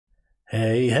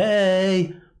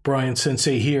Hey, Brian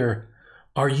Sensei here.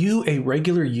 Are you a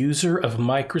regular user of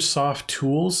Microsoft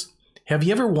tools? Have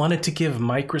you ever wanted to give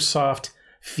Microsoft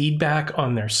feedback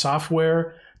on their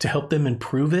software to help them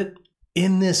improve it?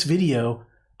 In this video,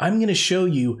 I'm going to show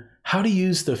you how to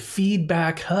use the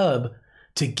Feedback Hub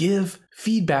to give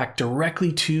feedback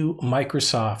directly to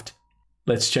Microsoft.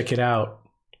 Let's check it out.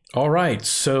 All right,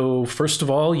 so first of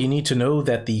all, you need to know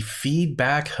that the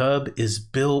Feedback Hub is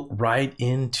built right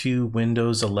into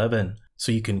Windows 11.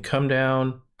 So you can come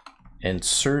down and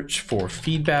search for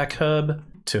Feedback Hub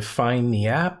to find the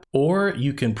app, or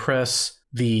you can press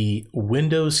the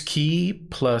Windows key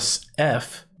plus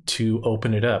F to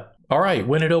open it up. All right,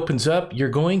 when it opens up, you're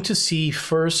going to see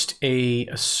first a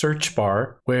search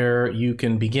bar where you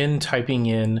can begin typing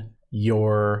in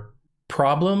your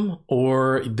problem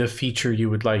or the feature you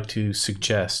would like to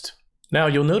suggest. Now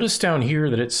you'll notice down here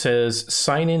that it says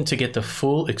sign in to get the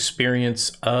full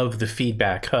experience of the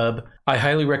Feedback Hub. I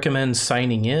highly recommend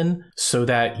signing in so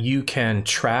that you can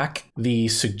track the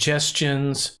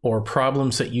suggestions or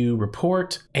problems that you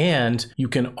report, and you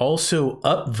can also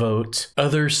upvote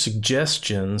other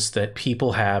suggestions that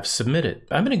people have submitted.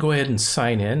 I'm going to go ahead and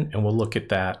sign in and we'll look at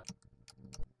that.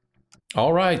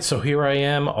 All right, so here I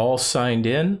am all signed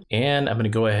in, and I'm going to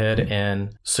go ahead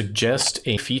and suggest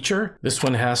a feature. This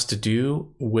one has to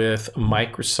do with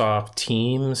Microsoft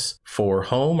Teams for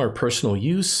home or personal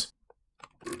use.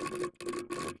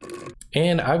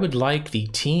 And I would like the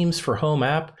Teams for Home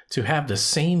app to have the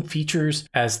same features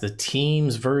as the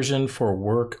Teams version for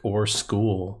work or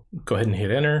school. Go ahead and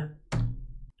hit enter.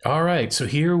 All right, so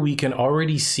here we can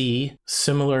already see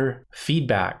similar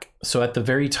feedback. So at the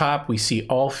very top, we see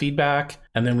all feedback,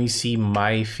 and then we see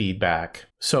my feedback.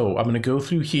 So I'm going to go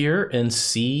through here and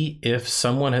see if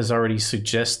someone has already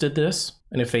suggested this.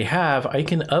 And if they have, I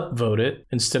can upvote it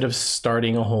instead of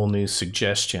starting a whole new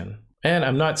suggestion. And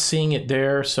I'm not seeing it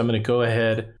there, so I'm going to go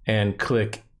ahead and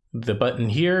click the button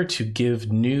here to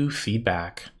give new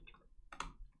feedback.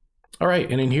 All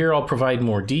right, and in here, I'll provide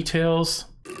more details.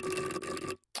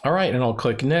 All right, and I'll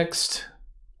click next.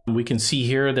 We can see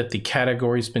here that the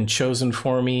category's been chosen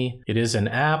for me. It is an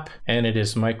app, and it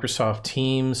is Microsoft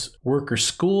Teams Work or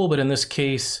School, but in this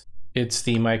case, it's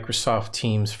the Microsoft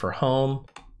Teams for Home.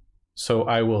 So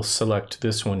I will select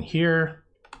this one here.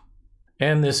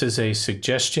 And this is a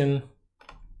suggestion.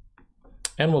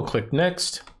 And we'll click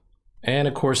next. And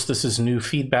of course, this is new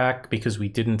feedback because we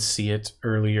didn't see it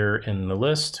earlier in the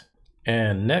list.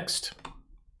 And next.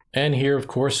 And here, of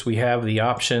course, we have the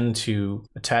option to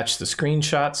attach the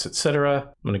screenshots, etc.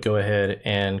 I'm going to go ahead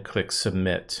and click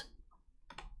submit.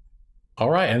 All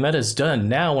right, and that is done.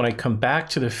 Now, when I come back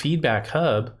to the Feedback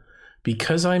Hub,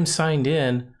 because I'm signed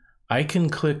in, I can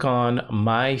click on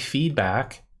my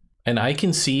feedback and I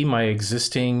can see my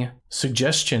existing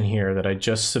suggestion here that I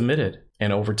just submitted.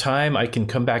 And over time, I can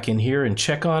come back in here and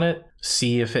check on it,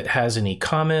 see if it has any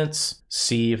comments,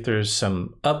 see if there's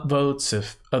some upvotes,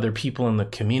 if other people in the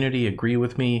community agree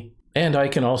with me. And I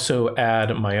can also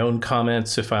add my own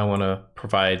comments if I want to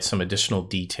provide some additional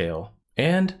detail.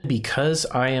 And because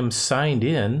I am signed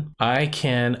in, I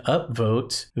can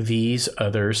upvote these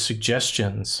other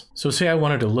suggestions. So say I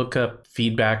wanted to look up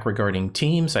feedback regarding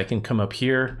Teams, I can come up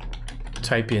here,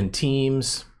 type in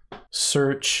Teams,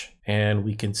 search, and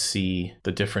we can see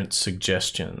the different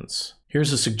suggestions.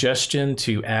 Here's a suggestion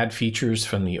to add features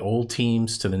from the old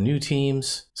Teams to the new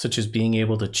Teams, such as being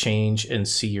able to change and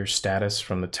see your status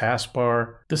from the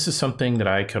taskbar. This is something that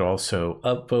I could also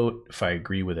upvote if I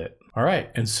agree with it. All right,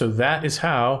 and so that is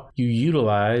how you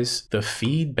utilize the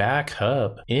Feedback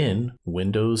Hub in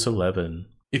Windows 11.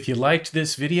 If you liked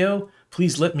this video,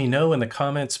 please let me know in the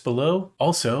comments below.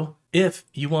 Also, if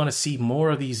you want to see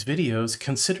more of these videos,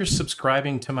 consider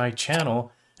subscribing to my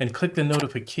channel and click the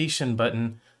notification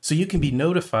button so you can be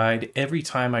notified every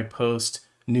time I post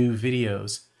new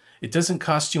videos. It doesn't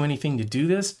cost you anything to do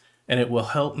this, and it will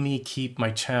help me keep my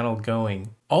channel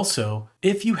going. Also,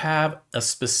 if you have a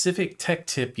specific tech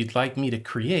tip you'd like me to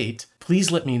create,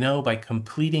 please let me know by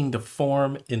completing the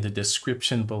form in the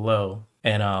description below.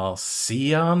 And I'll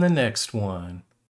see you on the next one.